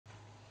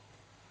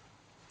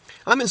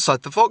I'm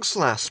inside the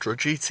Vauxhall Astra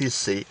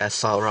GTC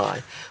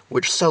SRi,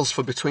 which sells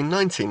for between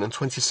 £19,000 and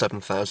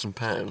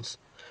 £27,000.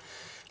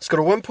 It's got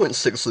a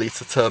 1.6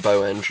 litre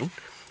turbo engine,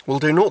 will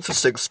do 0 to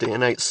 60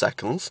 in 8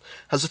 seconds,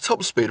 has a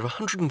top speed of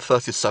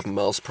 137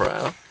 miles per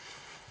hour,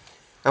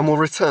 and will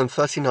return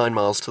 39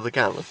 miles to the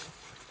gallon.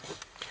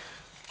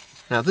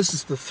 Now this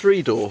is the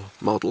 3-door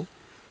model.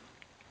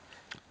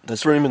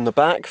 There's room in the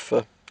back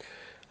for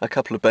a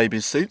couple of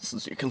baby seats,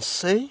 as you can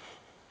see.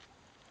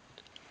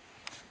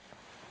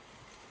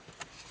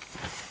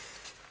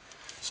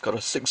 It's got a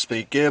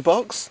 6-speed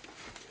gearbox,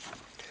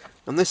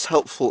 and this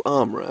helpful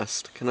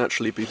armrest can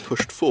actually be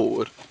pushed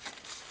forward,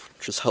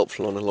 which is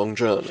helpful on a long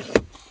journey.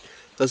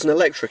 There's an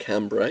electric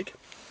handbrake,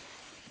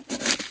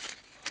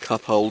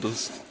 cup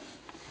holders,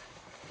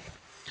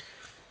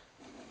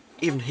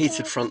 even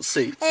heated front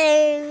seats,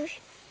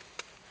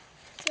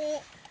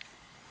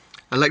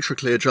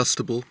 electrically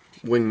adjustable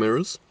wing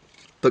mirrors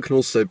that can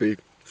also be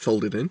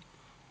folded in.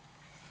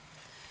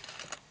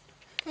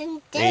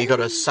 Now you've got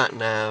a sat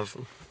nav,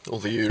 all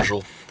the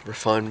usual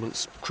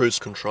refinements, cruise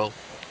control.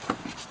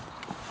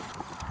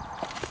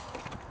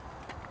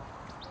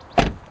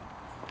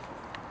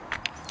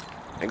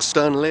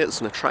 Externally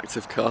it's an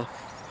attractive car,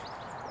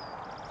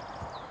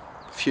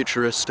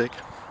 futuristic.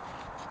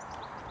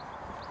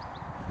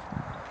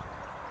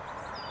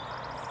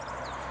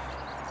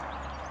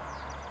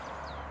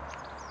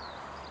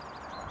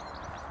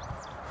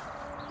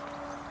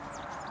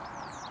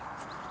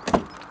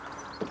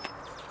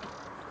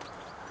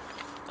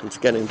 And to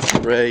get into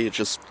the rear, you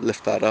just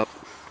lift that up.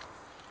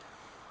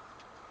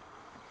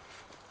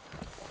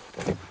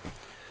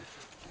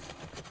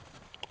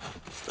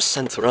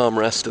 Centre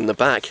armrest in the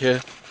back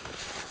here,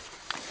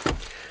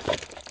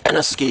 and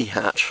a ski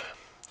hatch.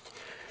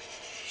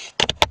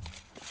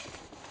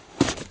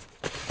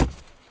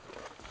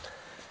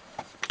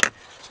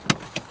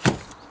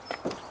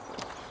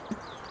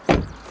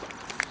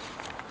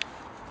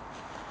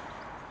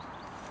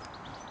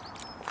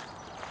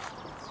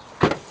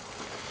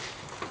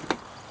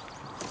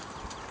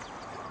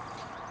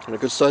 And a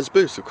good sized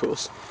boot, of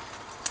course.